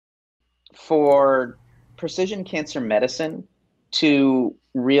For precision cancer medicine to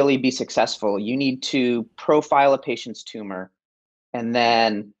really be successful, you need to profile a patient's tumor and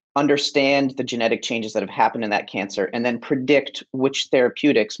then understand the genetic changes that have happened in that cancer and then predict which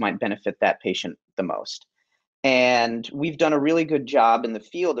therapeutics might benefit that patient the most. And we've done a really good job in the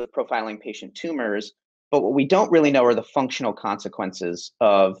field of profiling patient tumors, but what we don't really know are the functional consequences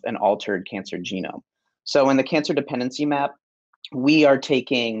of an altered cancer genome. So in the cancer dependency map, we are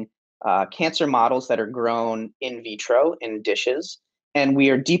taking cancer models that are grown in vitro in dishes, and we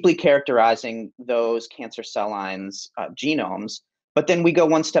are deeply characterizing those cancer cell lines' genomes. But then we go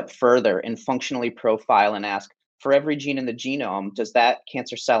one step further and functionally profile and ask, for every gene in the genome, does that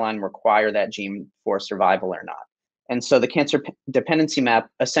cancer cell line require that gene for survival or not? And so the cancer dependency map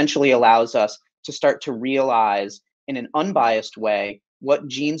essentially allows us to start to realize in an unbiased way what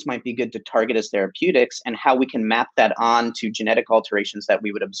genes might be good to target as therapeutics and how we can map that on to genetic alterations that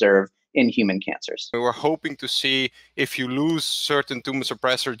we would observe in human cancers. We were hoping to see if you lose certain tumor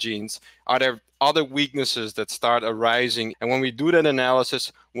suppressor genes, are there other weaknesses that start arising? And when we do that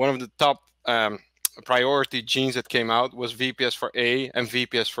analysis, one of the top priority genes that came out was VPS4A and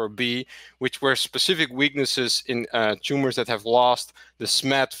VPS4B, which were specific weaknesses in tumors that have lost the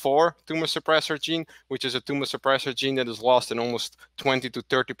SMAD4 tumor suppressor gene, which is a tumor suppressor gene that is lost in almost 20 to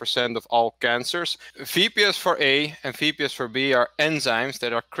 30% of all cancers. VPS4A and VPS4B are enzymes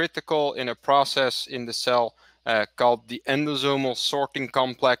that are critical in a process in the cell called the endosomal sorting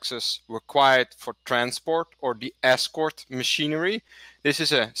complexes required for transport, or the escort machinery. This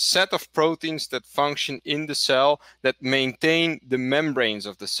is a set of proteins that function in the cell that maintain the membranes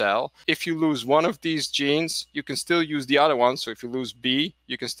of the cell. If you lose one of these genes, you can still use the other one. So if you lose B,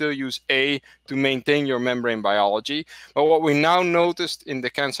 you can still use A to maintain your membrane biology. But what we now noticed in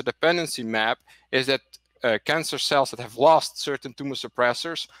the cancer dependency map is that cancer cells that have lost certain tumor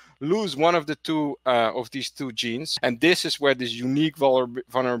suppressors lose one of the two of these two genes. And this is where this unique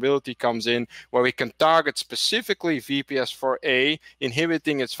vulnerability comes in, where we can target specifically VPS4A,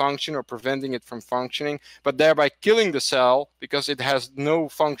 inhibiting its function or preventing it from functioning, but thereby killing the cell because it has no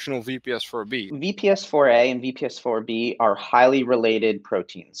functional VPS4B. VPS4A and VPS4B are highly related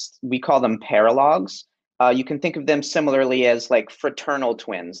proteins. We call them paralogs. You can think of them similarly as like fraternal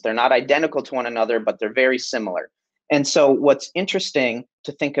twins. They're not identical to one another, but they're very similar. And so what's interesting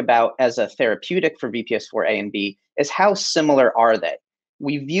to think about as a therapeutic for VPS4A and B is how similar are they?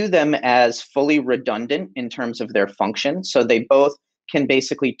 We view them as fully redundant in terms of their function. So they both can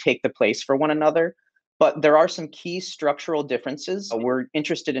basically take the place for one another. But there are some key structural differences. We're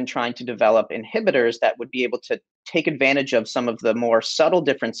interested in trying to develop inhibitors that would be able to take advantage of some of the more subtle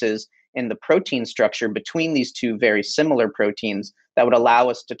differences in the protein structure between these two very similar proteins that would allow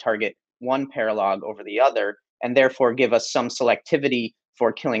us to target one paralog over the other and therefore give us some selectivity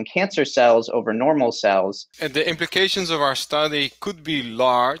for killing cancer cells over normal cells. And the implications of our study could be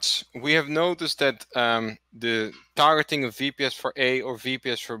large. We have noticed that the targeting of VPS4A or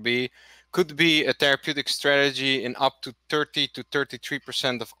VPS4B could be a therapeutic strategy in up to 30 to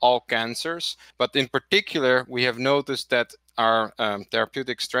 33% of all cancers. But in particular, we have noticed that our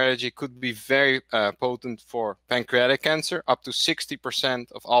therapeutic strategy could be very potent for pancreatic cancer. Up to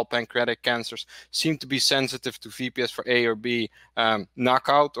 60% of all pancreatic cancers seem to be sensitive to VPS4A or B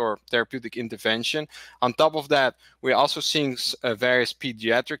knockout or therapeutic intervention. On top of that, we're also seeing various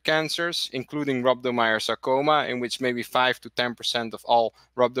pediatric cancers, including rhabdomyosarcoma, in which maybe 5 to 10% of all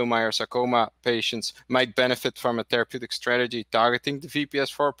rhabdomyosarcoma patients might benefit from a therapeutic strategy targeting the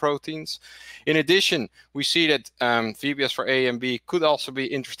VPS4 proteins. In addition, we see that VPS4A and B could also be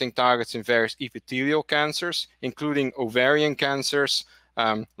interesting targets in various epithelial cancers, including ovarian cancers,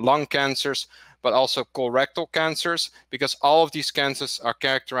 lung cancers, but also colorectal cancers, because all of these cancers are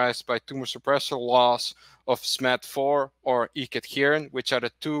characterized by tumor suppressor loss of SMAD4 or e-cadherin, which are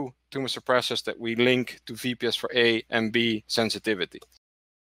the two tumor suppressors that we link to VPS4A and B sensitivity.